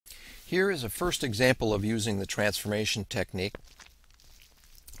Here is a first example of using the transformation technique.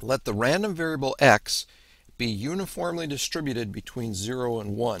 Let the random variable x be uniformly distributed between 0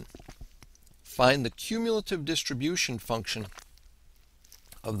 and 1. Find the cumulative distribution function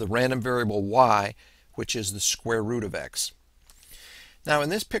of the random variable y, which is the square root of x. Now in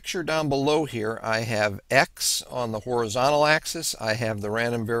this picture down below here, I have x on the horizontal axis, I have the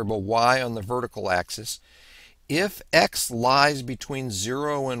random variable y on the vertical axis. If x lies between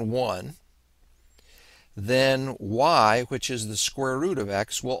 0 and 1, then y, which is the square root of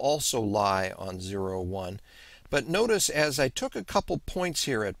x, will also lie on 0, 1. But notice as I took a couple points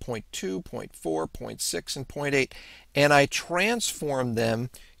here at point 2, point 4, point 6, and point 8, and I transformed them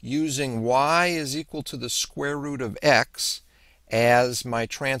using y is equal to the square root of x as my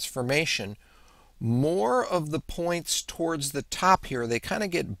transformation, more of the points towards the top here, they kind of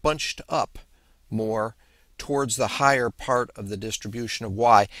get bunched up more towards the higher part of the distribution of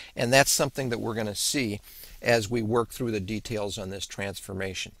y, and that's something that we're going to see as we work through the details on this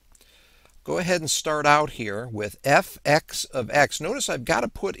transformation. Go ahead and start out here with fx of x. Notice I've got to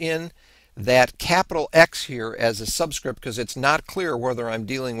put in that capital X here as a subscript because it's not clear whether I'm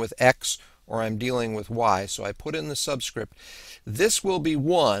dealing with x or I'm dealing with y, so I put in the subscript. This will be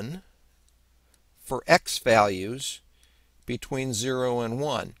 1 for x values between 0 and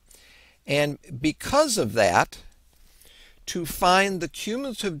 1. And because of that, to find the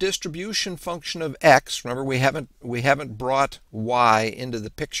cumulative distribution function of x, remember we haven't brought y into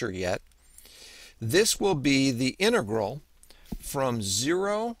the picture yet, this will be the integral from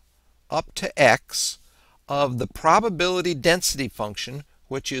 0 up to x of the probability density function,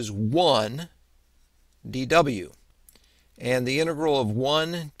 which is 1 dw. And the integral of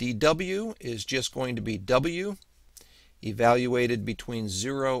 1 dw is just going to be w evaluated between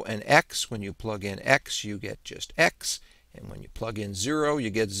 0 and x. When you plug in x, you get just x. And when you plug in 0, you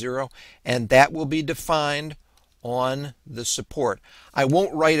get 0. And that will be defined on the support. I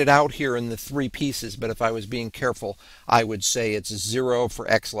won't write it out here in the 3 pieces, but if I was being careful, I would say it's 0 for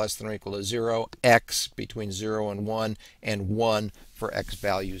x less than or equal to 0, x between 0 and 1 for x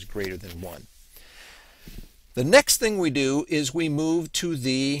values greater than 1. The next thing we do is we move to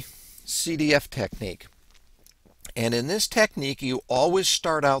the CDF technique. And in this technique, you always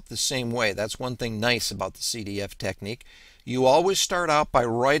start out the same way. That's one thing nice about the CDF technique. You always start out by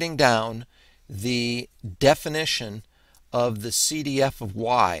writing down the definition of the CDF of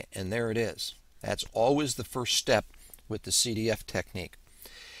y, and there it is. That's always the first step with the CDF technique.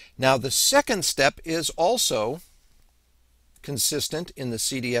 Now the second step is also consistent in the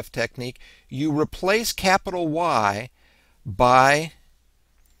CDF technique. You replace capital Y by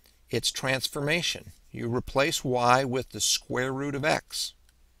its transformation. You replace y with the square root of x.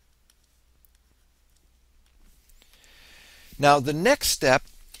 Now the next step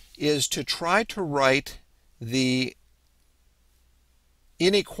is to try to write the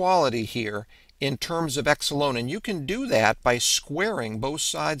inequality here in terms of x alone. And you can do that by squaring both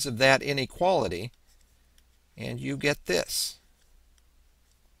sides of that inequality, and you get this.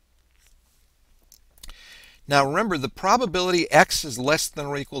 Now remember, the probability x is less than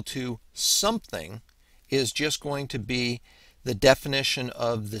or equal to something is just going to be the definition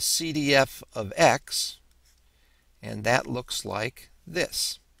of the CDF of x, and that looks like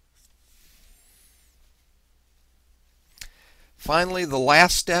this. Finally, the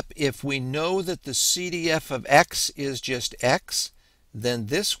last step, if we know that the CDF of x is just x, then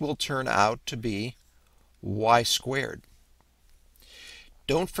this will turn out to be y squared.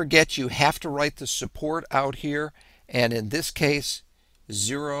 Don't forget you have to write the support out here, and in this case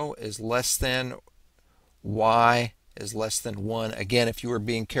 0 is less than, y is less than 1. Again, if you were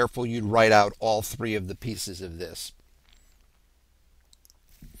being careful, you'd write out all 3 of the pieces of this.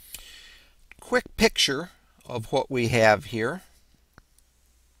 Quick picture of what we have here.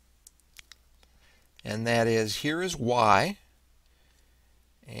 And that is, here is y,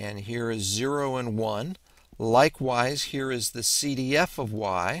 and here is 0 and 1. Likewise, here is the CDF of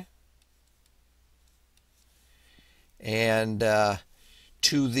y. And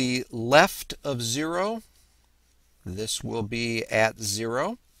to the left of 0, this will be at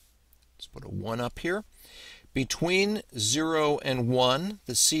 0. Let's put a 1 up here. Between 0 and 1,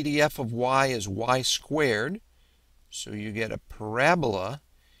 the CDF of y is y squared. So you get a parabola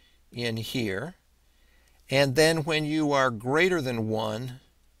in here. And then when you are greater than 1,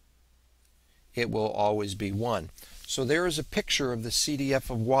 it will always be 1. So there is a picture of the CDF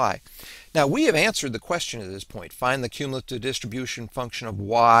of y. Now we have answered the question at this point. Find the cumulative distribution function of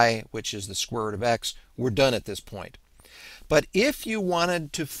y, which is the square root of x. We're done at this point. But if you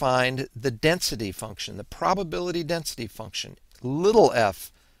wanted to find the density function, the probability density function, little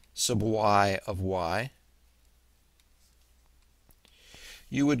f sub y of y.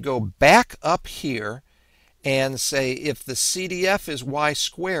 You would go back up here and say if the CDF is y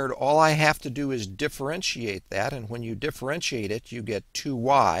squared, all I have to do is differentiate that, and when you differentiate it you get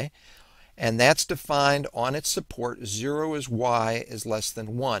 2y, and that's defined on its support 0 is y is less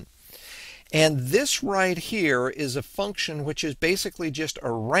than 1. And this right here is a function which is basically just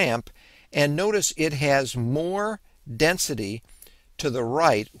a ramp, and notice it has more density to the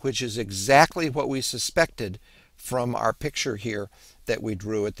right, which is exactly what we suspected from our picture here that we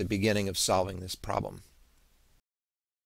drew at the beginning of solving this problem.